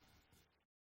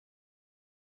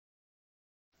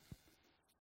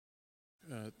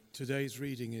Today's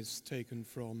reading is taken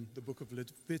from the book of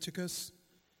Leviticus,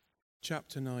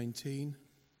 chapter 19,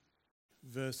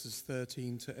 verses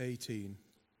 13 to 18.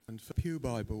 And for Pew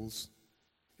Bibles,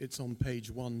 it's on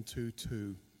page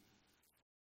 122.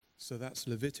 So that's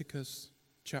Leviticus,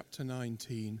 chapter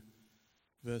 19,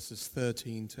 verses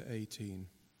 13 to 18.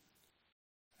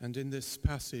 And in this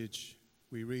passage,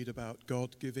 we read about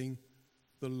God giving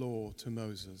the law to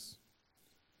Moses.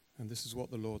 And this is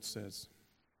what the Lord says.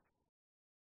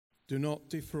 Do not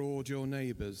defraud your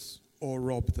neighbors or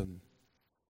rob them.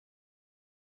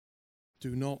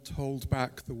 Do not hold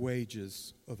back the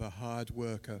wages of a hired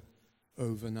worker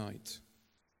overnight.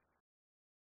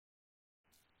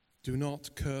 Do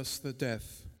not curse the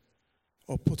deaf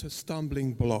or put a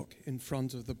stumbling block in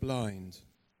front of the blind,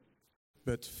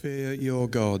 but fear your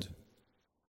God.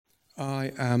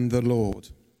 I am the Lord.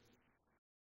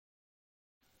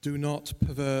 Do not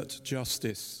pervert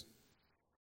justice.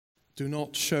 Do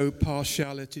not show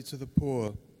partiality to the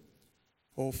poor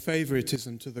or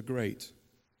favoritism to the great,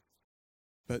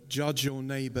 but judge your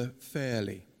neighbor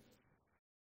fairly.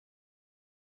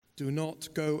 Do not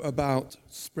go about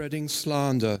spreading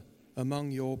slander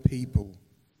among your people.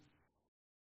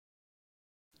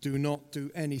 Do not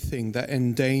do anything that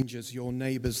endangers your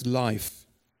neighbor's life.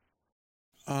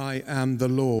 I am the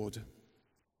Lord.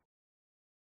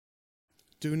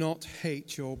 Do not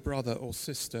hate your brother or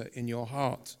sister in your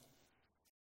heart.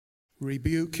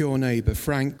 Rebuke your neighbor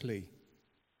frankly,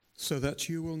 so that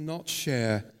you will not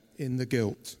share in the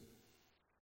guilt.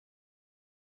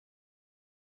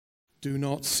 Do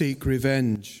not seek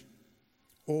revenge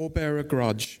or bear a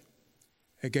grudge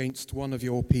against one of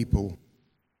your people,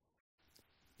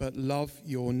 but love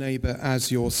your neighbor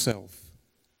as yourself.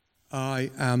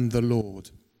 I am the Lord.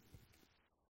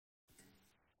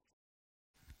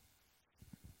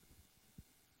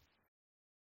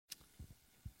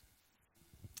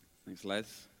 Thanks,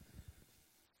 Les.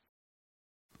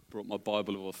 Brought my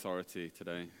Bible of authority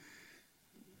today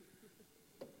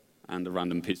and a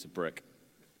random piece of brick.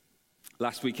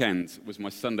 Last weekend was my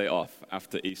Sunday off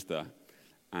after Easter,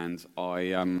 and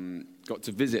I got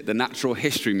to visit the Natural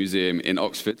History Museum in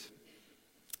Oxford.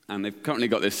 And they've currently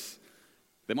got this,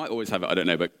 they might always have it, I don't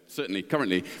know, but certainly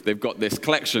currently they've got this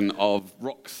collection of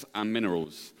rocks and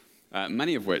minerals,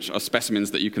 many of which are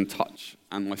specimens that you can touch.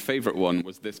 And my favorite one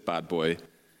was this bad boy,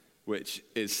 which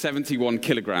is 71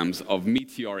 kilograms of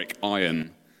meteoric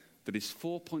iron that is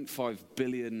 4.5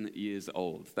 billion years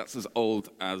old. That's as old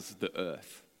as the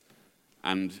Earth.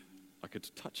 And I could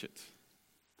touch it.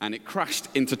 And it crashed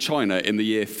into China in the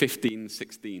year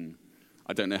 1516.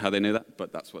 I don't know how they know that,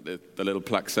 but that's what the little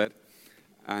plaque said.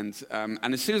 And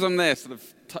as soon as I'm there sort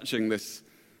of touching this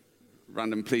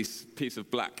random piece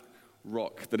of black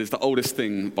rock that is the oldest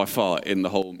thing by far in the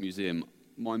whole museum,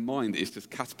 my mind is just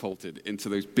catapulted into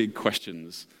those big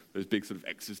questions, those big sort of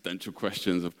existential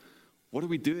questions of what are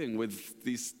we doing with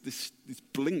this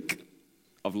blink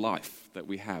of life that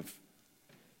we have,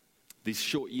 these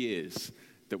short years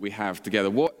that we have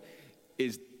together. What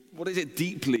is it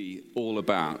deeply all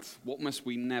about? What must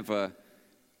we never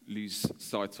lose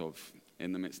sight of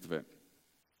in the midst of it?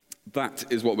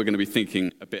 That is what we're going to be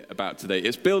thinking a bit about today.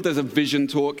 It's billed as a vision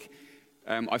talk.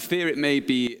 I fear it may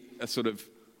be a sort of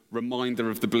reminder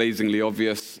of the blazingly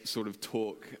obvious sort of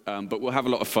talk, but we'll have a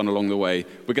lot of fun along the way.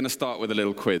 We're going to start with a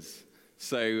little quiz.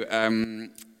 So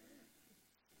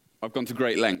I've gone to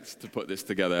great lengths to put this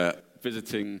together,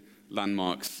 visiting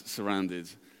landmarks surrounded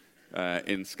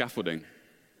in scaffolding.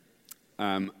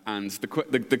 And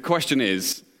the question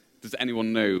is, does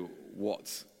anyone know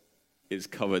what is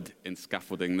covered in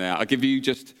scaffolding there? I'll give you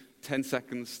just 10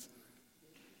 seconds.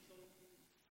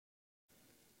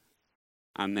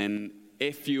 And then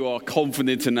if you are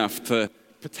confident enough to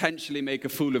potentially make a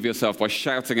fool of yourself by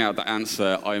shouting out the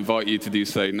answer, I invite you to do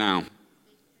so now.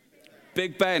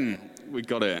 Big Ben, we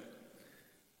got it.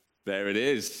 There it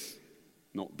is.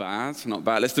 Not bad, not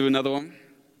bad. Let's do another one.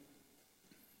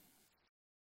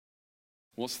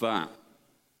 What's that?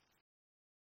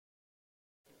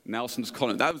 Nelson's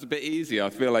Column. That was a bit easier. I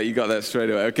feel like you got that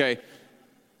straight away. Okay,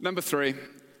 number 3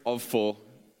 of 4.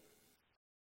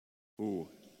 Ooh,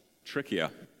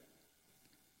 trickier.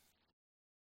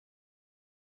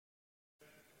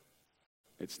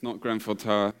 It's not Grenfell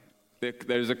Tower.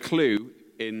 There's a clue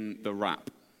in the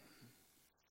rap.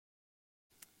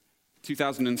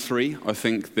 2003, I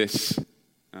think this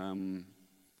one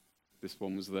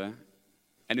was there.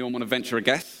 Anyone want to venture a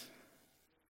guess?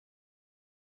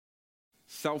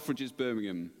 Selfridges,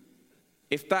 Birmingham.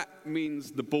 If that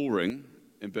means the Bullring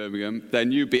in Birmingham,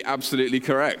 then you'd be absolutely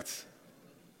correct.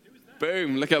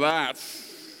 Boom, look at that.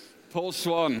 Paul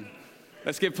Swan.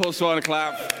 Let's give Paul Swan a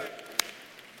clap.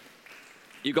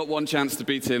 You got one chance to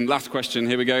beat him. Last question,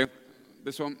 here we go.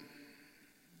 This one.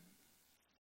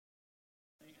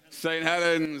 St.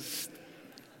 Helens,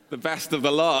 the best of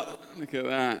the lot. Look at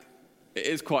that. It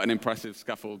is quite an impressive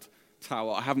scaffold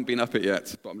tower. I haven't been up it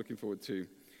yet, but I'm looking forward to.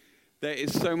 There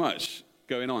is so much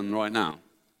going on right now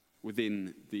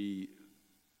within the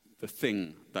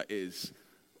thing that is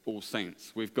All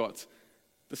Saints. We've got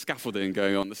the scaffolding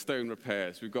going on, the stone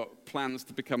repairs. We've got plans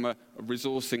to become a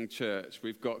resourcing church.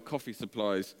 We've got coffee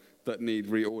supplies that need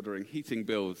reordering, heating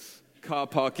bills, car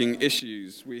parking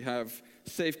issues. We have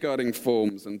safeguarding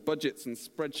forms and budgets and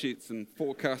spreadsheets and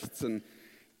forecasts and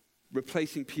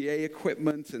replacing PA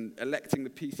equipment and electing the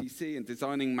PCC and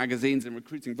designing magazines and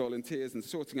recruiting volunteers and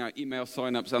sorting out email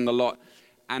sign-ups and the lot.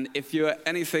 And if you're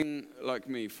anything like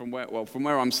me, from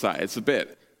where I'm sat, it's a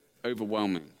bit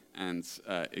overwhelming and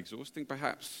exhausting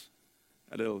perhaps,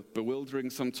 a little bewildering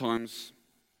sometimes.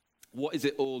 What is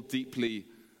it all deeply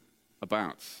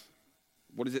about?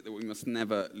 What is it that we must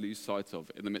never lose sight of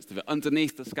in the midst of it?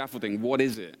 Underneath the scaffolding, what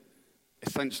is it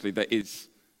essentially that is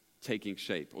taking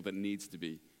shape or that needs to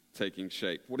be taking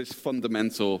shape? What is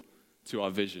fundamental to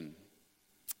our vision?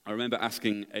 I remember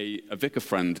asking a vicar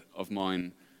friend of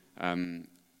mine,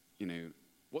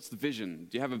 what's the vision?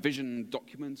 Do you have a vision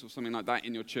document or something like that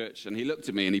in your church? And he looked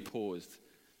at me and he paused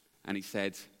and he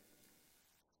said,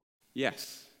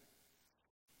 yes,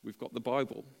 we've got the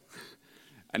Bible.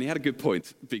 And he had a good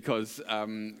point because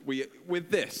with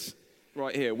this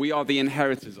right here, we are the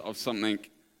inheritors of something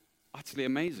utterly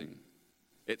amazing.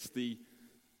 It's the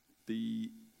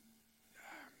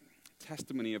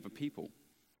testimony of a people,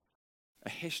 a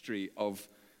history of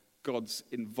God's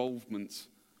involvement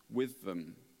with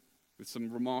them, with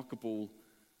some remarkable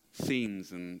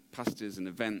scenes and passages and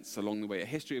events along the way, a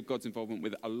history of God's involvement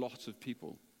with a lot of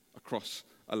people across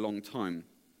a long time.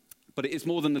 But it is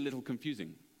more than a little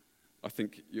confusing, I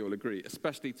think you'll agree,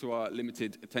 especially to our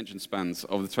limited attention spans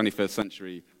of the 21st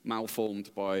century, malformed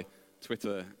by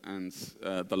Twitter and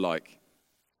the like.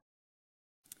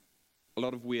 A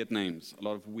lot of weird names, a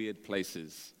lot of weird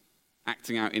places,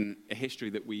 acting out in a history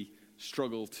that we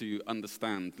struggle to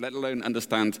understand, let alone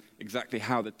understand exactly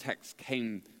how the text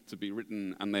came to be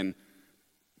written and then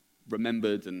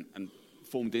remembered and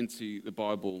formed into the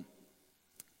Bible.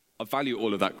 I value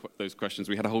all of those questions.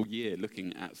 We had a whole year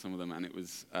looking at some of them, and it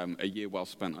was a year well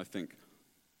spent, I think.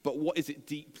 But what is it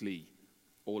deeply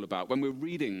all about? When we're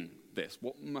reading this,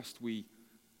 what must we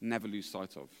never lose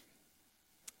sight of?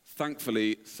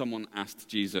 Thankfully, someone asked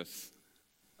Jesus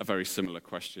a very similar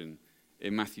question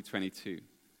in Matthew 22.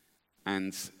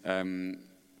 And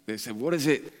they said, what is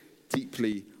it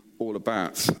deeply all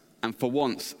about? And for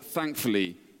once,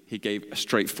 thankfully, he gave a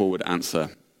straightforward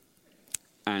answer.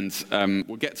 And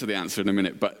we'll get to the answer in a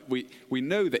minute, but we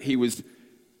know that he was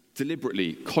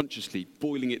deliberately, consciously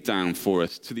boiling it down for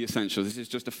us to the essentials. This is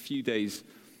just a few days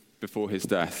before his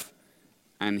death.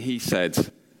 And he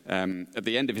said, at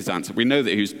the end of his answer, we know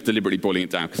that he was deliberately boiling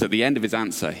it down, because at the end of his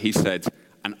answer, he said,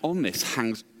 and on this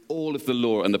hangs all of the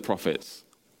law and the prophets.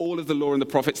 All of the law and the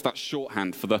prophets, that's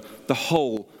shorthand for the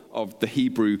whole of the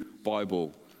Hebrew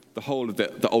Bible, the whole of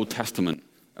the Old Testament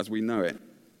as we know it.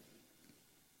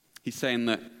 He's saying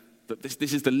that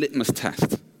this is the litmus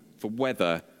test for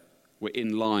whether we're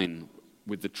in line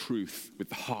with the truth, with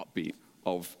the heartbeat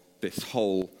of this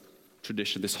whole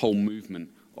tradition, this whole movement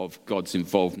of God's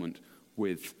involvement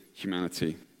with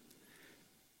humanity.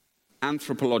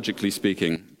 Anthropologically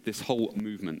speaking, this whole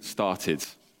movement started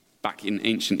back in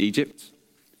ancient Egypt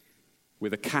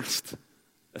with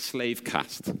a slave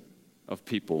caste of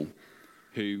people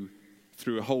who,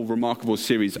 through a whole remarkable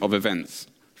series of events,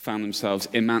 found themselves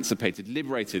emancipated,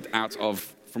 liberated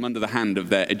from under the hand of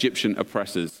their Egyptian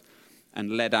oppressors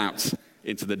and led out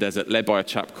into the desert, led by a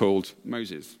chap called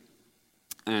Moses.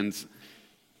 And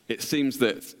it seems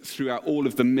that throughout all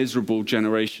of the miserable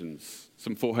generations,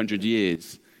 some 400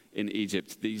 years in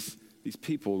Egypt, these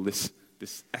people, this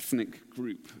ethnic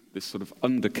group, this sort of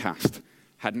undercaste,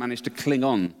 had managed to cling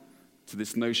on to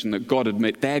this notion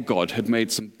that their God had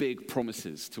made some big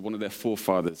promises to one of their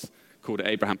forefathers called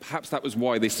Abraham. Perhaps that was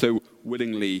why they so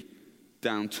willingly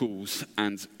down tools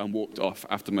and walked off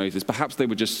after Moses. Perhaps they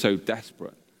were just so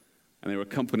desperate, and they were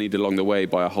accompanied along the way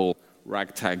by a whole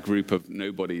ragtag group of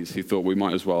nobodies who thought we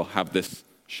might as well have this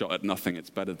shot at nothing. It's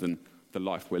better than the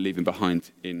life we're leaving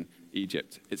behind in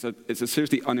Egypt. It's a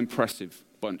seriously unimpressive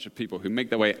bunch of people who make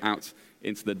their way out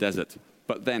into the desert,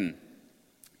 but then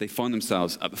they find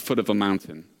themselves at the foot of a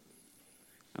mountain,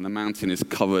 and the mountain is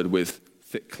covered with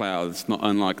thick clouds, not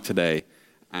unlike today,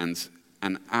 and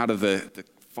out of the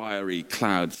fiery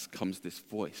clouds comes this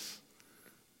voice,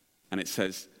 and it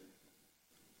says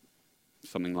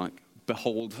something like,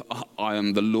 behold, I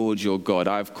am the Lord your God.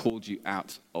 I have called you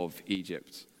out of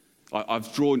Egypt.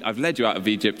 I've led you out of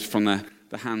Egypt from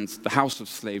the house of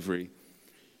slavery.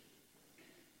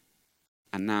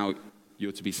 And now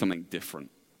you're to be something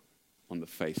different on the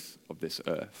face of this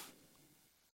earth.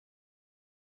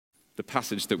 The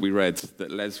passage that we read,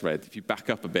 that Les read, if you back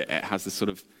up a bit, it has this sort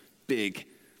of big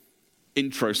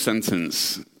intro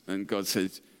sentence. And God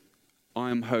says,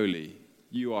 I am holy.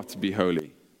 You are to be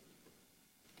holy.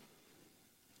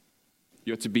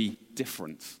 You're to be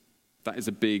different. That is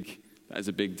a big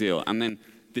deal. And then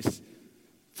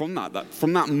from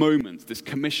that moment, this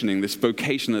commissioning, this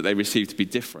vocation that they receive to be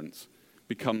different,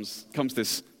 comes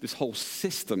this whole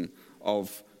system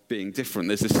of being different.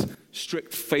 There's this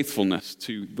strict faithfulness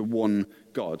to the one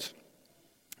God.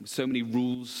 So many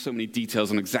rules, so many details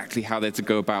on exactly how they're to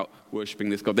go about worshiping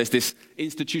this God. There's this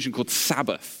institution called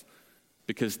Sabbath,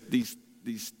 because these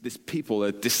people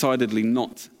are decidedly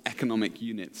not economic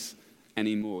units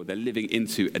anymore. They're living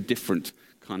into a different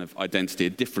kind of identity, a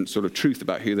different sort of truth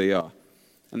about who they are.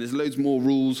 And there's loads more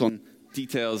rules on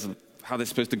details of how they're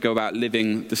supposed to go about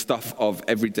living, the stuff of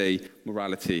everyday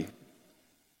morality.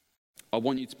 I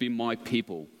want you to be my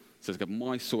people, says God,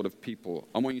 my sort of people.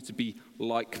 I want you to be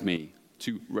like me,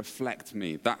 to reflect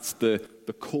me. That's the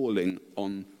calling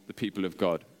on the people of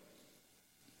God.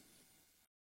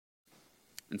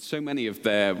 And so many of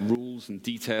their rules and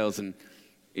details and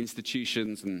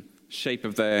institutions and shape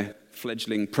of their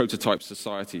fledgling prototype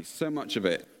society, so much of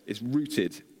it is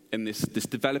rooted in this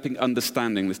developing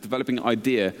understanding, this developing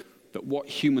idea that what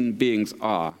human beings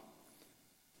are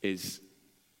is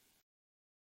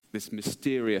this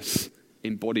mysterious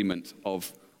embodiment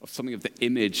of something of the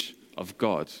image of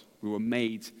God. We were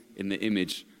made in the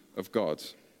image of God.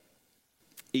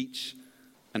 Each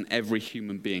and every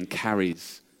human being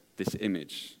carries this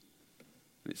image.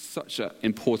 And it's such an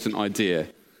important idea,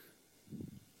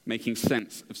 making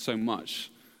sense of so much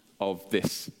of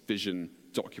this vision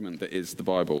document that is the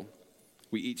Bible.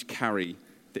 We each carry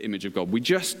the image of God. We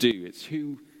just do. It's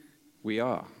who we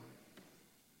are.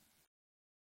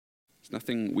 There's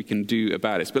nothing we can do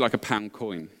about it. It's a bit like a pound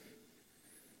coin.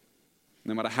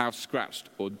 No matter how scratched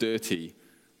or dirty,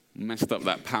 messed up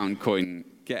that pound coin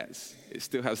gets, it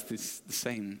still has the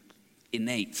same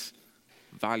innate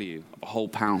value of a whole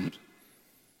pound.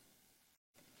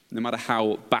 No matter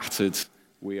how battered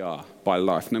we are by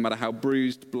life, no matter how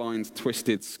bruised, blind,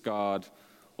 twisted, scarred,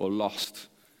 or lost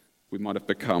we might have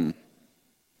become,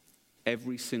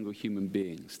 every single human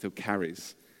being still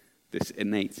carries this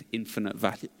innate, infinite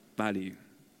value.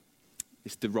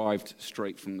 It's derived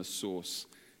straight from the source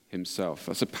himself.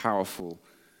 That's a powerful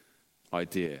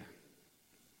idea.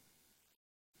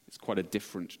 It's quite a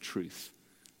different truth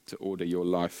to order your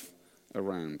life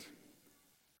around.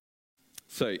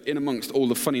 So, in amongst all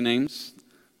the funny names,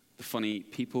 the funny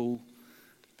people,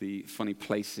 the funny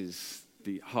places,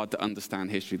 the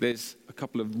hard-to-understand history, there's a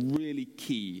couple of really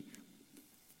key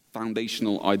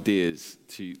foundational ideas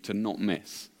to not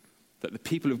miss. That the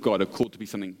people of God are called to be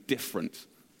something different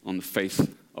on the face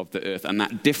of the earth. And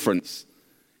that difference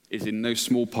is in no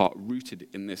small part rooted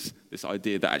in this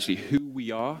idea that actually who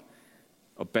we are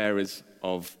bearers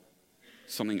of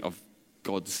something of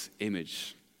God's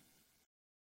image.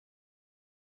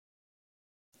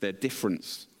 Their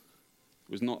difference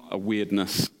was not a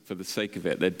weirdness for the sake of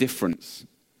it. Their difference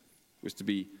was to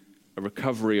be a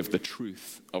recovery of the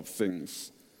truth of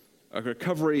things, a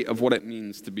recovery of what it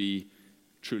means to be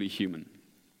truly human.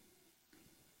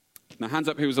 Now, hands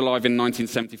up who was alive in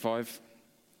 1975.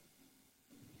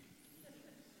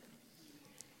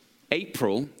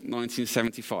 April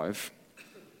 1975,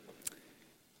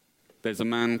 there's a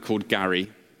man called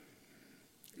Gary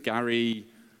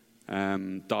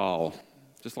Dahl,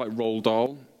 just like Roald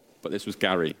Dahl, but this was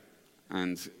Gary.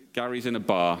 And Gary's in a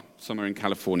bar somewhere in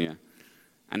California,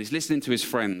 and he's listening to his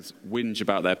friends whinge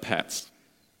about their pets.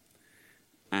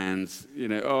 And,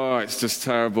 oh, it's just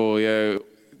terrible, the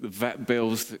vet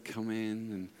bills that come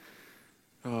in,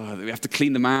 and we have to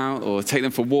clean them out, or take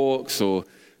them for walks, or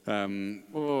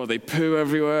they poo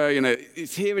everywhere.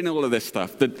 It's hearing all of this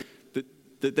stuff, that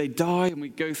they die, and we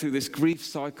go through this grief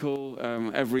cycle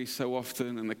every so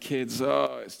often, and the kids,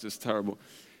 it's just terrible.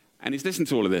 And he's listening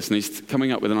to all of this, and he's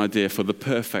coming up with an idea for the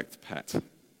perfect pet.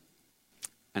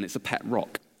 And it's a pet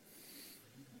rock.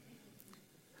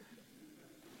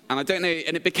 And I don't know,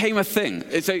 and it became a thing.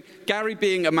 So Gary,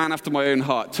 being a man after my own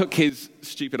heart, took his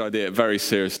stupid idea very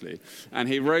seriously. And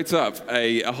he wrote up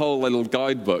a whole little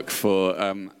guidebook for,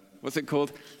 what's it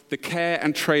called? The Care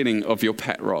and Training of Your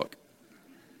Pet Rock.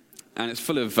 And it's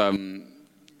full of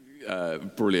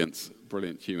brilliant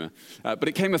brilliant humour. But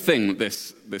it came a thing,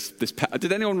 this pet.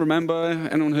 Did anyone remember?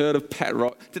 Anyone heard of pet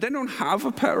rock? Did anyone have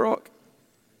a pet rock?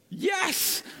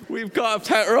 Yes! We've got a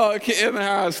pet rock in the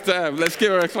house, Deb. Let's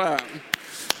give her a clap.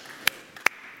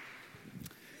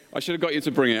 I should have got you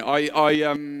to bring it.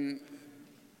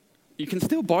 You can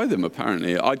still buy them,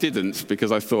 apparently. I didn't,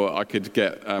 because I thought I could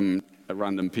get a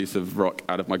random piece of rock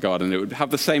out of my garden. It would have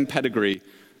the same pedigree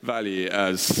value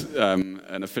as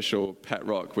an official pet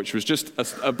rock, which was just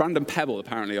a random pebble,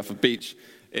 apparently, off a beach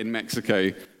in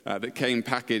Mexico that came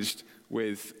packaged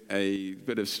with a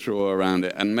bit of straw around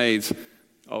it and made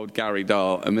old Gary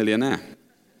Dahl a millionaire.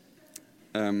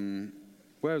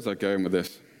 Where was I going with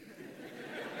this?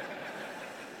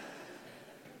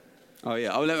 Oh,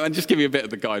 yeah. I'll just give you a bit of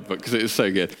the guidebook because it is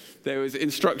so good. There was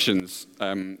instructions,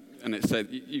 and it said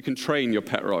you can train your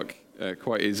pet rock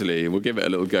quite easily. We'll give it a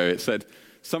little go. It said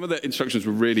some of the instructions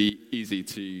were really easy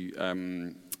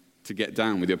to get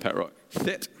down with your pet rock.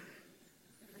 Sit.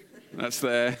 That's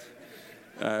there.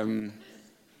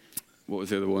 What was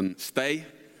the other one? Stay.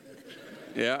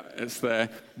 Yeah, it's there.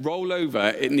 Roll over.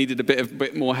 It needed a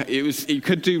bit more. You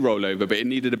could do roll over, but it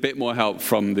needed a bit more help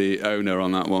from the owner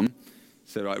on that one.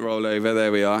 So, right, roll over, there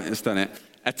we are, it's done it.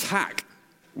 Attack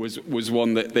was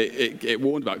one that it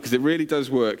warned about, because it really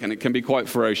does work, and it can be quite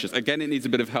ferocious. Again, it needs a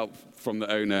bit of help from the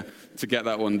owner to get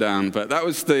that one down, but that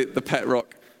was the pet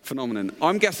rock phenomenon.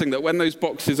 I'm guessing that when those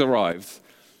boxes arrived,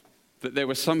 that there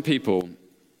were some people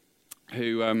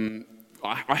who,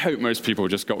 I hope most people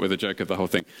just got with the joke of the whole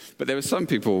thing, but there were some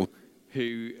people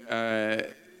who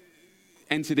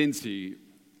entered into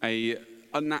a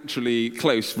unnaturally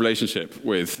close relationship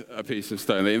with a piece of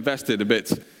stone. They invested a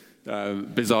bit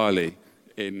bizarrely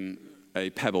in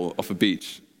a pebble off a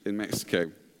beach in Mexico.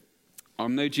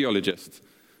 I'm no geologist,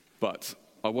 but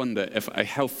I wonder if a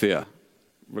healthier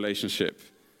relationship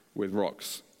with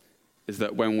rocks is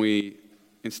that when we,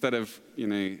 instead of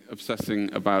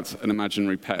obsessing about an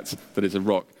imaginary pet that is a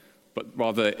rock, but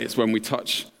rather it's when we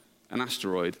touch an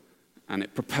asteroid and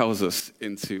it propels us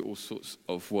into all sorts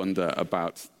of wonder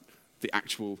about the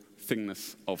actual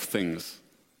thingness of things,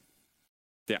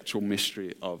 the actual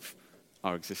mystery of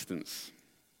our existence.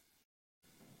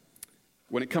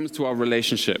 When it comes to our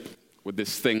relationship with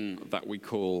this thing that we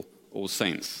call All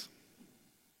Saints,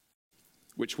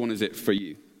 which one is it for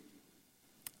you?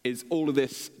 Is all of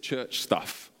this church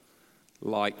stuff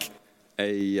like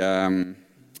like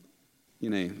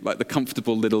the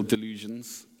comfortable little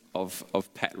delusions of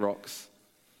pet rocks?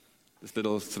 This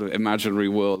little sort of imaginary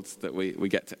world that we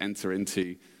get to enter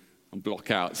into and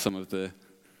block out some of the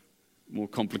more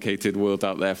complicated world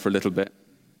out there for a little bit?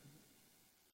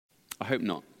 I hope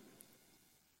not.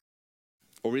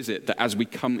 Or is it that as we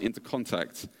come into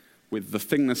contact with the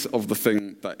thingness of the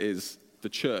thing that is the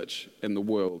church in the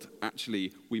world,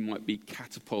 actually we might be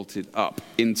catapulted up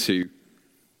into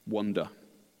wonder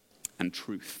and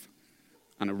truth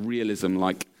and a realism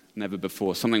like never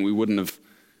before, something we wouldn't have,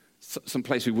 some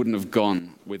place we wouldn't have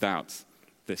gone without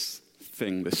this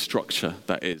thing, this structure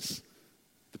that is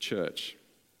the church.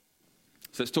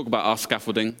 So let's talk about our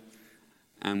scaffolding.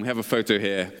 And we have a photo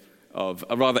here of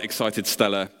a rather excited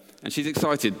Stella. And she's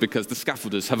excited because the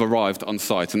scaffolders have arrived on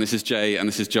site. And this is Jay and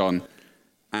this is John.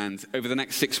 And over the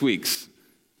next 6 weeks,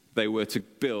 they were to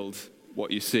build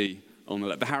what you see on the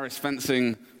left. The Harris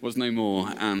fencing was no more,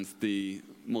 and the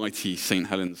mighty St.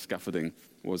 Helens scaffolding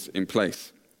was in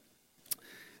place.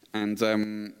 And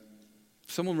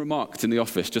someone remarked in the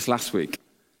office just last week,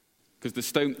 because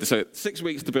so 6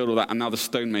 weeks to build all that, and now the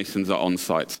stonemasons are on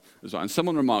site as well. And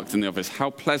someone remarked in the office how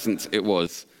pleasant it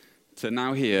was to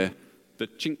now hear the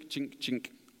chink, chink, chink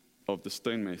of the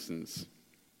stonemasons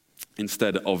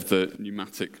instead of the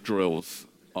pneumatic drills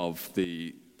of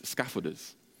the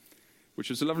scaffolders, which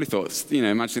was a lovely thought.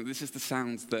 Imagining this is the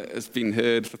sound that has been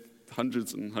heard for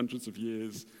hundreds and hundreds of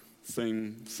years,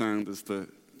 same sound as the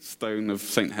stone of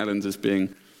St. Helens is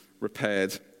being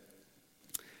repaired.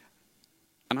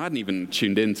 And I hadn't even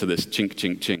tuned into this chink,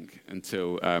 chink, chink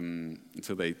until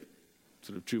they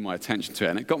sort of drew my attention to it.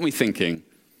 And it got me thinking,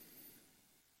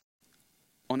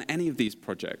 on any of these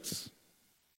projects,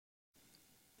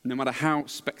 no matter how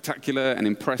spectacular and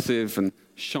impressive and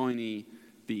shiny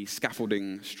the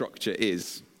scaffolding structure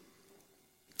is,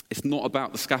 it's not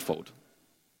about the scaffold.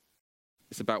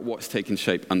 It's about what's taking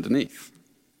shape underneath.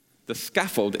 The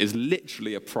scaffold is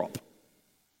literally a prop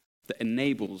that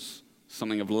enables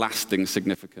something of lasting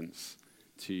significance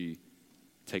to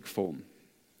take form.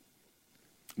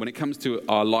 When it comes to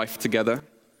our life together,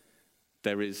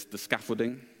 there is the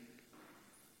scaffolding,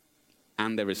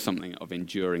 and there is something of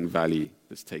enduring value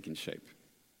that's taking shape.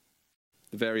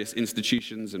 The various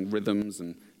institutions and rhythms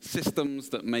and systems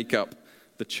that make up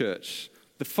the church,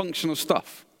 the functional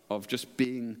stuff of just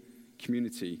being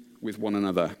community with one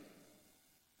another.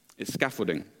 It's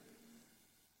scaffolding.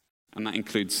 And that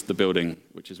includes the building,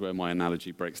 which is where my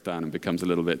analogy breaks down and becomes a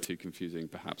little bit too confusing,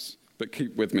 perhaps. But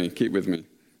keep with me, keep with me.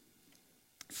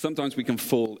 Sometimes we can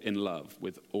fall in love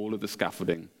with all of the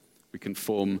scaffolding. We can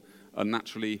form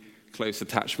unnaturally close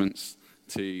attachments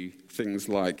to things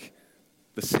like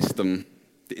the system,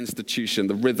 the institution,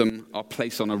 the rhythm, our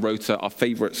place on a rota, our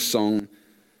favorite song,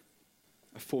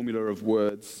 a formula of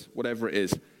words, whatever it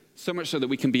is. So much so that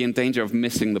we can be in danger of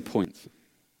missing the point.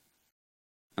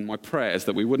 And my prayer is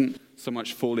that we wouldn't so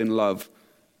much fall in love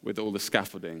with all the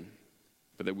scaffolding,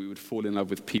 but that we would fall in love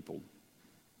with people.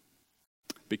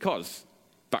 Because,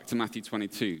 back to Matthew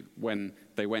 22, when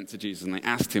they went to Jesus and they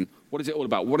asked him, what is it all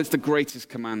about? What is the greatest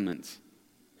commandment?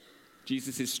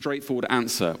 Jesus' straightforward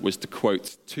answer was to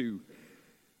quote 2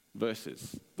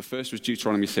 verses. The first was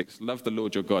Deuteronomy 6, love the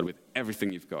Lord your God with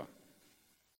everything you've got.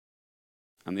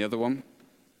 And the other one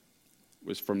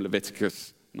was from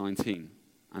Leviticus 19,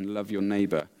 and love your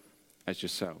neighbor as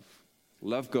yourself.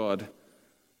 Love God,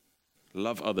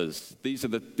 love others. These are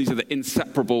the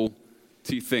inseparable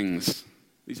 2 things.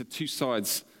 These are 2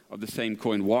 sides of the same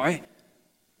coin. Why?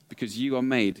 Because you are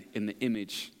made in the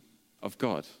image of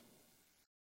God.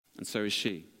 And so is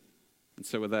she. And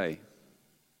so are they.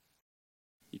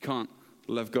 You can't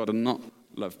love God and not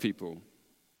love people.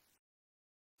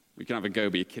 You can have a go,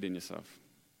 but you're kidding yourself.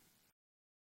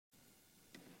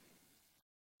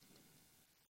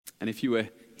 And if you were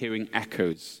hearing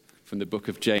echoes from the book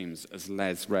of James, as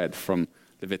Les read from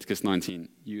Leviticus 19,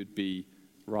 you'd be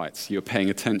right. You're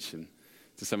paying attention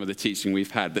to some of the teaching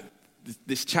we've had.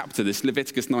 This chapter, this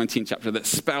Leviticus 19 chapter, that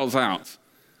spells out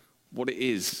what it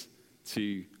is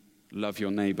to love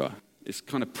your neighbor. It's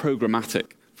kind of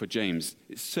programmatic for James.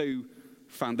 It's so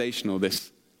foundational,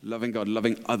 this loving God,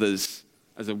 loving others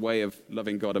as a way of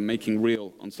loving God and making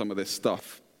real on some of this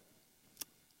stuff.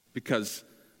 Because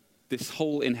this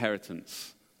whole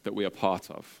inheritance that we are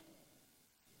part of,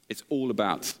 it's all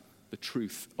about the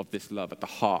truth of this love at the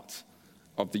heart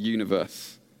of the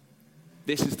universe.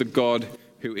 This is the God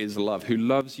who is love, who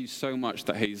loves you so much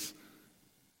that he's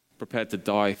prepared to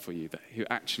die for you, that who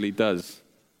actually does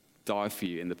die for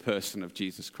you in the person of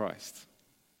Jesus Christ.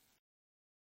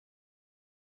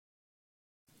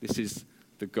 This is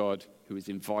the God who is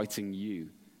inviting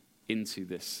you into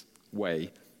this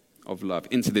way of love,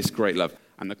 into this great love.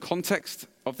 And the context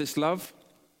of this love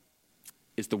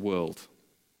is the world.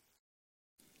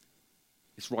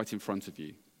 It's right in front of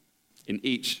you, in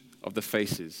each of the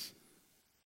faces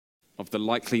of the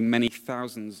likely many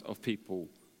thousands of people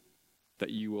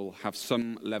that you will have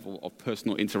some level of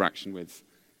personal interaction with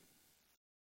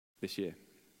this year.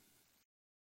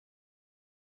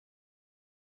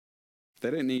 They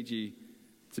don't need you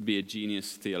to be a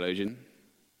genius theologian.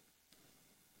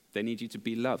 They need you to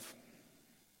be love.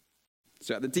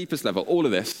 So at the deepest level, all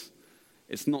of this,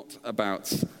 it's not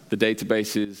about the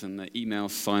databases and the email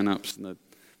sign-ups and the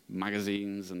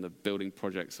magazines and the building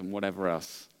projects and whatever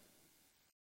else.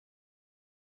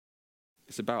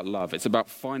 It's about love. It's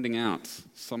about finding out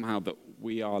somehow that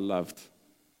we are loved,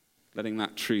 letting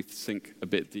that truth sink a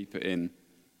bit deeper in.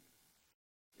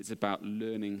 It's about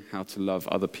learning how to love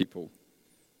other people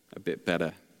a bit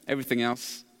better. Everything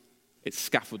else, it's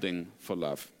scaffolding for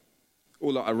love.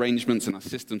 All our arrangements and our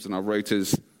systems and our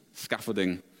rotas,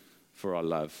 scaffolding for our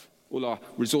love. All our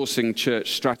resourcing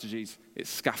church strategies, it's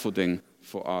scaffolding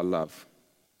for our love.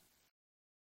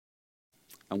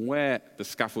 And where the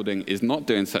scaffolding is not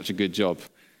doing such a good job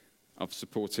of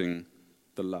supporting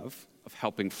the love, of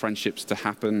helping friendships to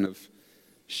happen, of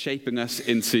shaping us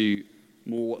into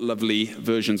more lovely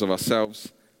versions of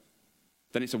ourselves,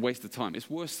 then it's a waste of time.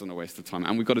 It's worse than a waste of time,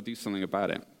 and we've got to do something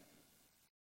about it.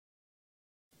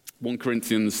 1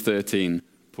 Corinthians 13,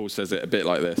 Paul says it a bit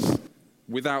like this.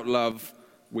 Without love,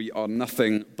 we are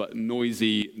nothing but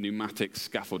noisy pneumatic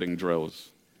scaffolding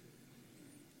drills.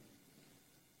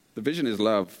 The vision is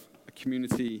love, a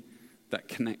community that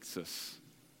connects us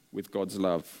with God's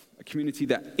love, a community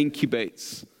that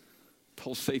incubates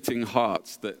pulsating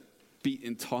hearts that beat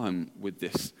in time with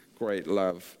this great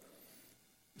love.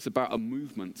 It's about a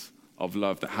movement of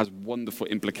love that has wonderful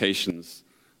implications,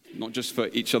 not just for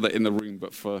each other in the room,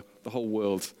 but for the whole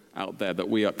world out there, that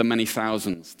we are, the many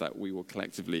thousands that we will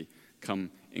collectively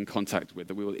come in contact with,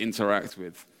 that we will interact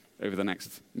with over the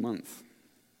next month.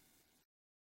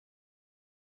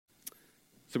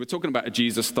 So we're talking about a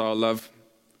Jesus-style love,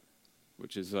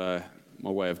 which is my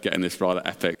way of getting this rather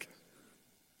epic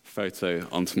photo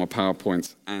onto my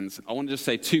PowerPoint. And I want to just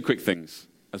say 2 quick things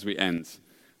as we end.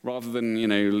 Rather than,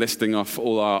 listing off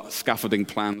all our scaffolding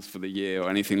plans for the year or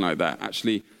anything like that,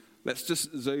 actually, let's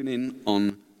just zone in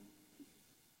on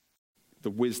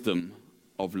the wisdom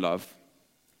of love.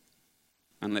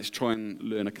 And let's try and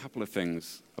learn a couple of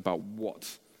things about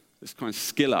let's kind of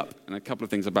skill up and a couple of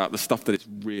things about the stuff that it's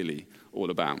really all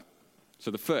about. So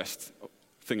the first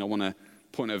thing I want to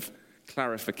point of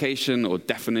clarification or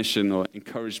definition or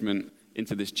encouragement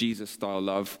into this Jesus-style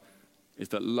love is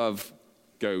that love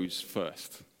goes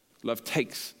first. Love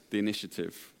takes the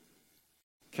initiative.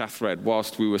 Kath read,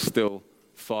 whilst we were still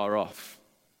far off.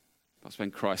 That's when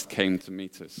Christ came to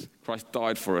meet us. Christ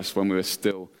died for us when we were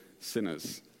still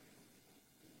sinners.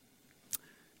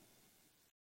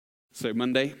 So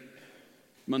Monday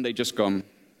just gone,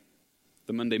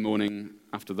 the Monday morning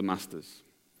after the Masters.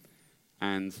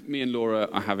 And me and Laura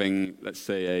are having, let's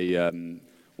say,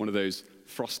 one of those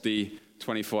frosty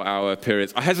 24-hour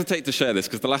periods. I hesitate to share this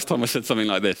because the last time I said something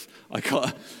like this, I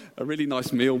got a really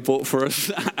nice meal bought for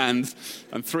us and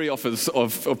 3 offers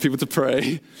of people to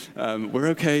pray. We're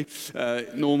okay,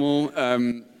 normal.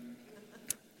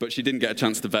 But she didn't get a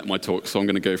chance to vet my talk, so I'm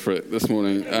going to go for it this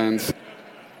morning. And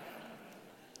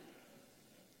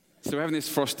so we're having this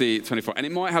frosty 24, and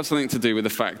it might have something to do with the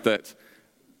fact that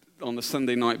on the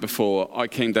Sunday night before, I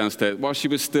came downstairs while she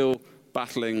was still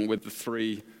battling with the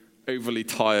 3 overly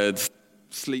tired,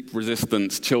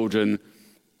 sleep-resistant children.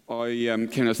 I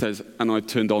came downstairs and I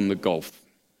turned on the golf.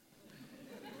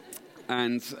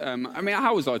 And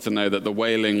how was I to know that the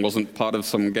wailing wasn't part of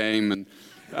some game? And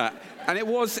it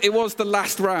was the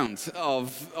last round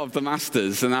of the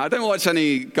Masters. And I don't watch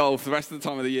any golf the rest of the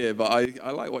time of the year, but I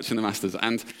like watching the Masters.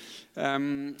 And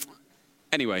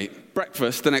anyway,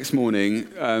 breakfast the next morning,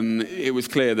 it was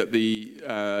clear that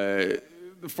the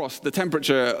frost, the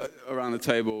temperature around the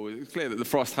table, it was clear that the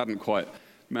frost hadn't quite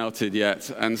melted yet,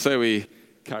 and so we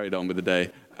carried on with the day.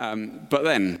 But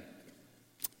then,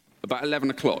 about 11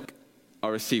 o'clock, I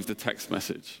received a text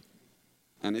message,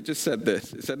 and it just said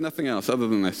this. It said nothing else other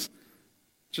than this.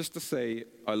 Just to say,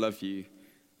 I love you,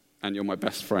 and you're my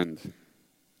best friend.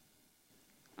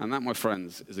 And that, my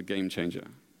friends, is a game changer.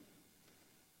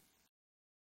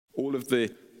 All of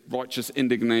the righteous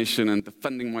indignation and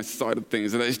defending my side of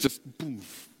things, and it's just, boom,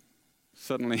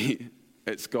 suddenly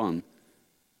it's gone.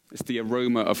 It's the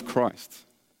aroma of Christ.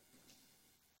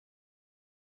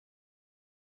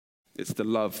 It's the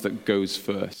love that goes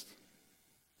first,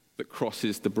 that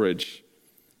crosses the bridge,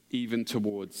 even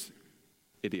towards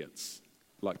idiots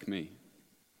like me,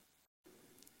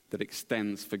 that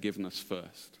extends forgiveness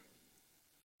first.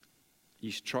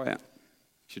 You should try it.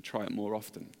 You should try it more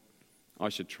often. I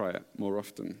should try it more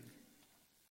often.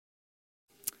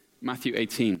 Matthew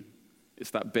 18,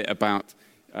 it's that bit about,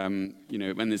 when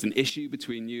there's an issue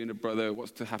between you and a brother,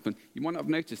 what's to happen. You might not have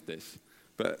noticed this,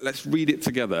 but let's read it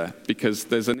together because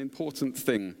there's an important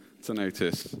thing to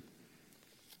notice.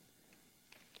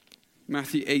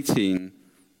 Matthew 18,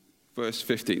 verse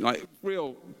 15, like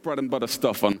real bread and butter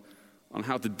stuff on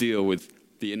how to deal with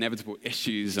the inevitable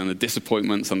issues and the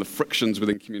disappointments and the frictions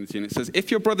within community. And it says, if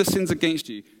your brother sins against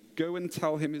you, go and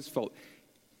tell him his fault.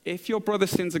 If your brother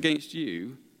sins against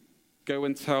you, go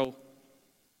and tell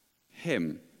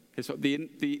him his fault.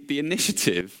 The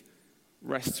initiative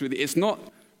rests with it. It's not,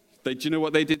 do you know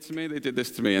what they did to me? They did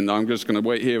this to me, and I'm just going to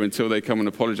wait here until they come and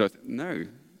apologize. No.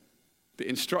 The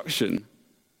instruction,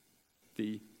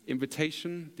 the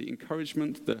invitation, the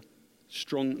encouragement, the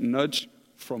strong nudge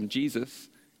from Jesus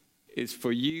is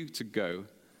for you to go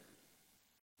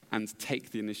and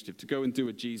take the initiative, to go and do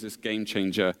a Jesus game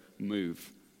changer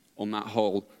move on that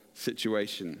whole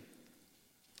situation.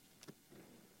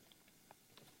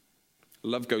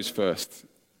 Love goes first.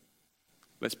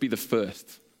 Let's be the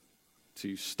first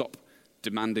to stop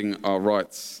demanding our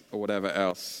rights or whatever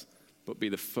else, but be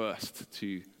the first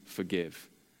to forgive,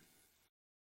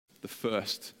 the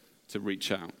first to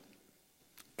reach out.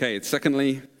 Okay,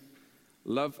 secondly,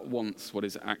 love wants what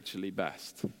is actually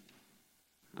best.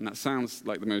 And that sounds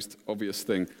like the most obvious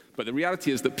thing. But the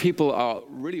reality is that people are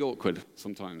really awkward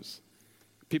sometimes.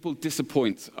 People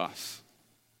disappoint us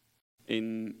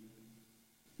in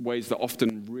ways that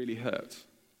often really hurt.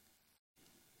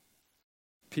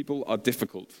 People are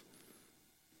difficult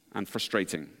and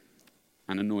frustrating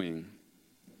and annoying.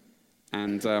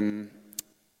 And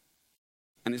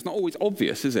it's not always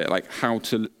obvious, is it? Like how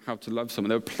to love someone.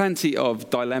 There are plenty of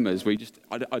dilemmas where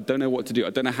I don't know what to do. I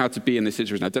don't know how to be in this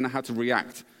situation. I don't know how to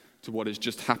react to what has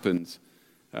just happened.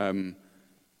 And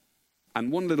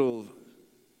one little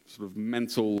sort of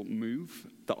mental move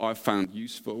that I've found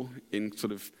useful in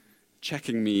sort of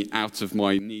checking me out of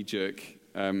my knee-jerk,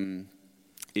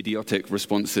 idiotic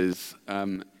responses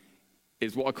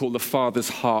is what I call the father's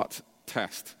heart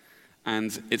test.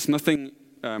 And it's nothing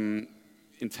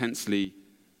intensely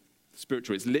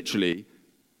spiritual. It's literally,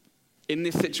 in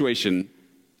this situation,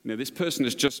 this person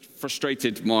has just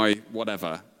frustrated my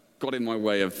whatever, got in my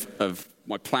way of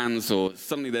my plans, or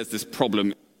suddenly there's this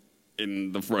problem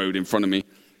in the road in front of me.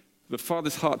 The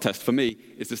Father's heart test for me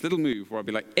is this little move where I'd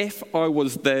be like, if I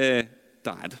was their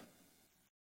dad,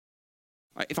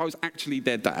 if I was actually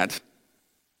their dad,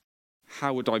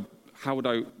 how would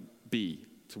I be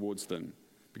towards them?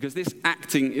 Because this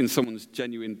acting in someone's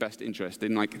genuine best interest,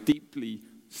 in like deeply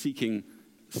seeking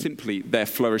simply their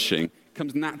flourishing,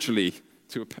 comes naturally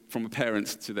from a parent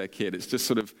to their kid. It's just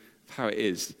sort of how it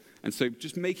is. And so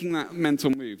just making that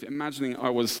mental move, imagining I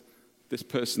was this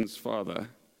person's father,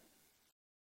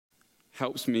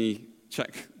 helps me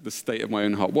check the state of my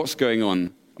own heart. What's going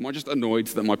on? Am I just annoyed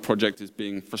that my project is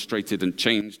being frustrated and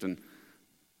changed?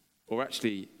 Or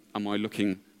actually, am I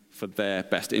looking for their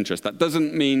best interest? That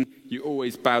doesn't mean you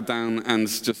always bow down and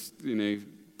just,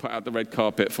 put out the red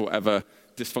carpet for whatever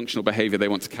dysfunctional behavior they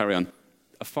want to carry on.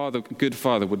 A good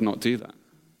father would not do that.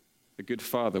 A good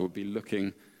father would be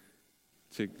looking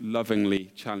to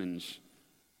lovingly challenge,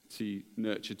 to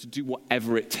nurture, to do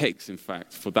whatever it takes, in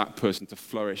fact, for that person to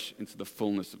flourish into the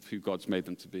fullness of who God's made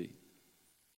them to be. It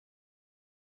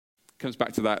comes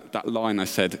back to that line I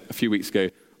said a few weeks ago,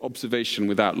 observation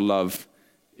without love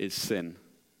is sin.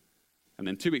 And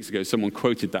then 2 weeks ago, someone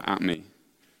quoted that at me.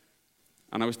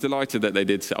 And I was delighted that they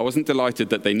did so. I wasn't delighted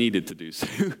that they needed to do so.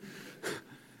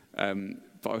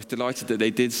 But I was delighted that they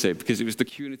did so, because it was the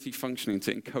community functioning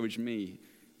to encourage me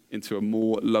into a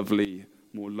more lovely,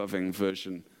 more loving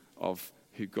version of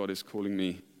who God is calling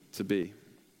me to be.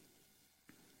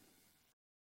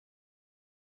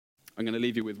 I'm going to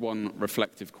leave you with one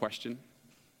reflective question.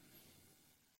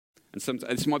 And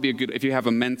this might be a good, if you have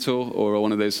a mentor or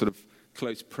one of those sort of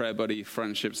close prayer buddy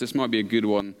friendships, this might be a good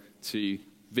one to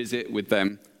visit with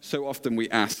them. So often we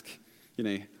ask,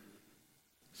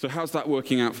 so how's that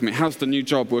working out for me? How's the new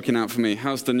job working out for me?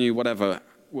 How's the new whatever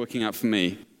working out for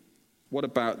me? What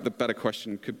about the better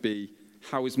question could be,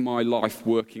 how is my life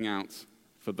working out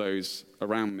for those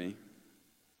around me?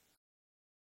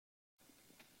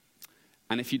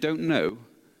 And if you don't know,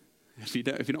 if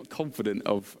you're not confident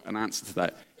of an answer to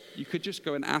that, you could just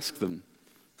go and ask them.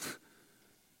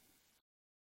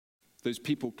 Those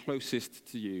people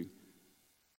closest to you,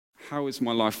 how is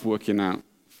my life working out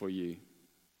for you?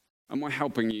 Am I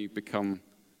helping you become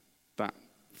that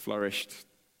flourished,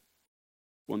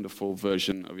 wonderful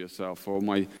version of yourself? Or am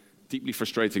I deeply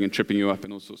frustrating and tripping you up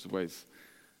in all sorts of ways?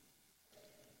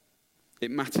 It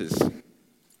matters,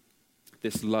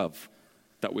 this love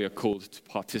that we are called to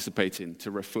participate in,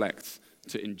 to reflect,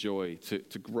 to enjoy,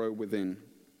 to grow within.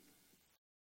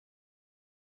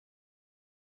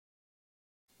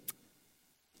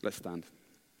 Let's stand.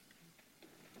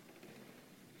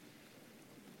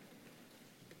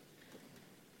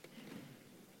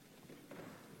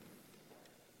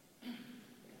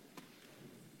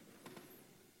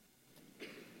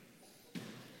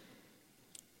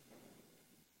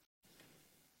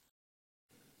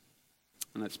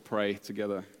 And let's pray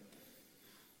together.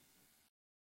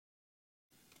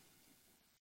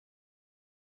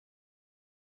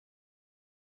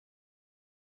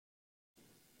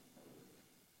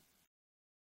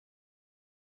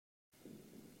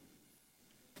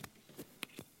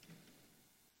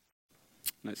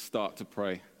 Let's start to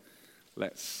pray.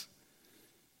 Let's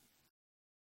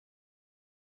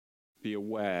be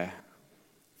aware,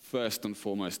 first and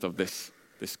foremost, of this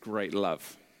great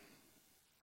love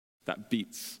that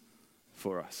beats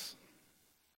for us.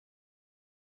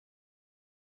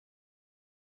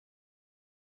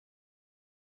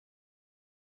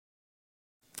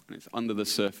 And it's under the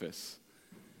surface,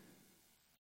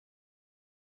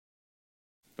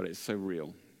 but it's so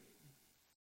real.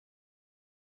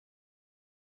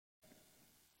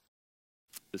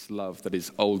 This love that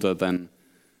is older than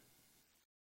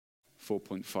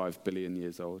 4.5 billion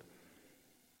years old.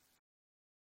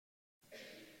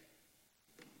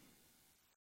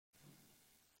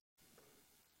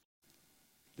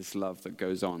 This love that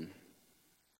goes on.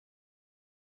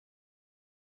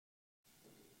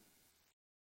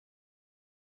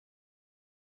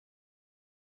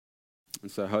 And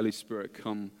so, Holy Spirit,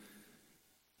 come,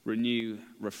 renew,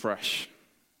 refresh,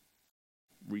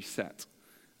 reset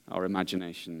our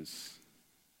imaginations,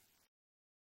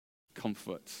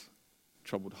 comfort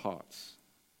troubled hearts.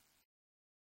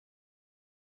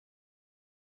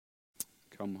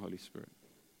 Come, Holy Spirit.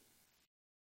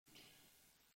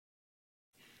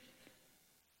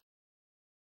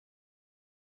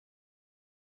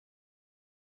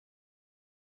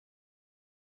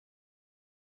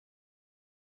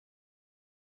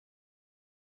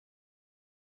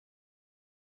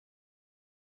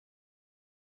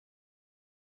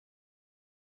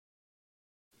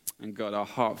 And God, our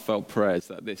heartfelt prayers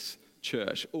that this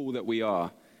church, all that we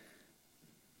are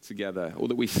together, all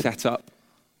that we set up,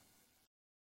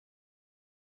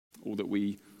 all that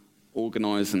we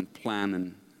organize and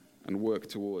plan and work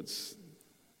towards,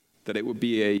 that it would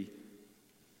be a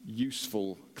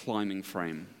useful climbing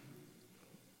frame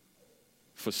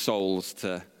for souls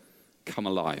to come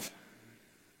alive.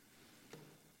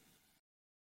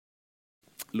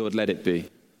 Lord, let it be.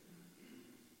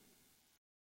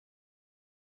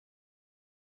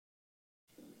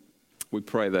 We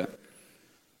pray that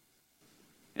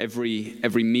every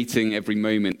meeting, every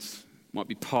moment might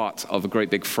be part of a great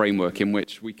big framework in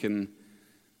which we can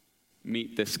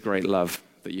meet this great love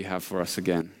that you have for us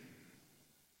again,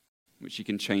 which you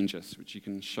can change us, which you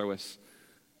can show us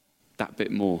that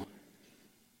bit more.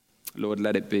 Lord,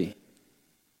 let it be.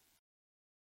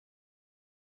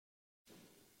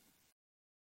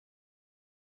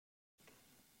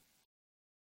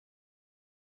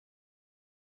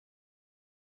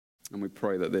 And we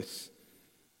pray that this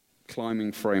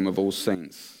climbing frame of all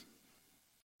saints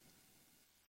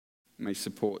may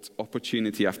support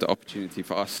opportunity after opportunity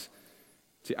for us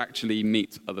to actually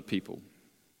meet other people,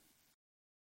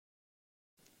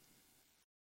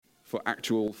 for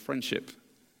actual friendship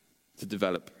to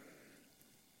develop.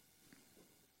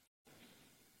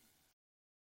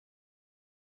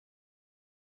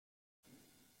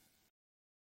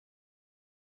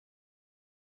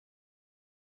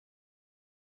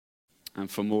 And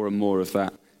for more and more of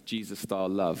that Jesus-style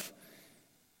love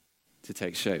to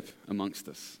take shape amongst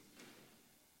us.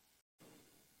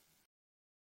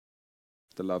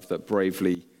 The love that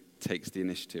bravely takes the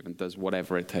initiative and does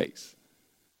whatever it takes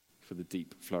for the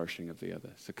deep flourishing of the other.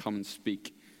 So come and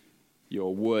speak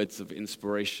your words of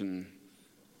inspiration,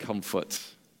 comfort,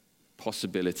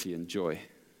 possibility, and joy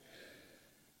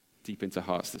deep into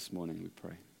hearts this morning, we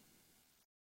pray.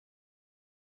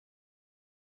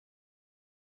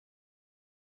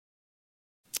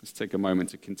 Let's take a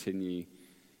moment to continue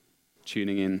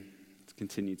tuning in, to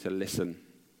continue to listen,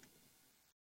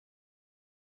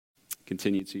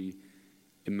 continue to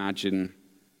imagine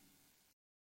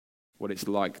what it's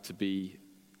like to be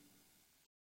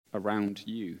around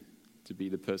you, to be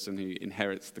the person who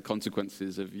inherits the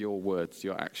consequences of your words,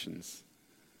 your actions.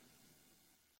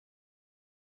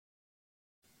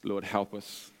 Lord, help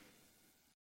us.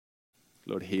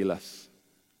 Lord, heal us.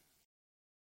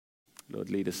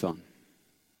 Lord, lead us on.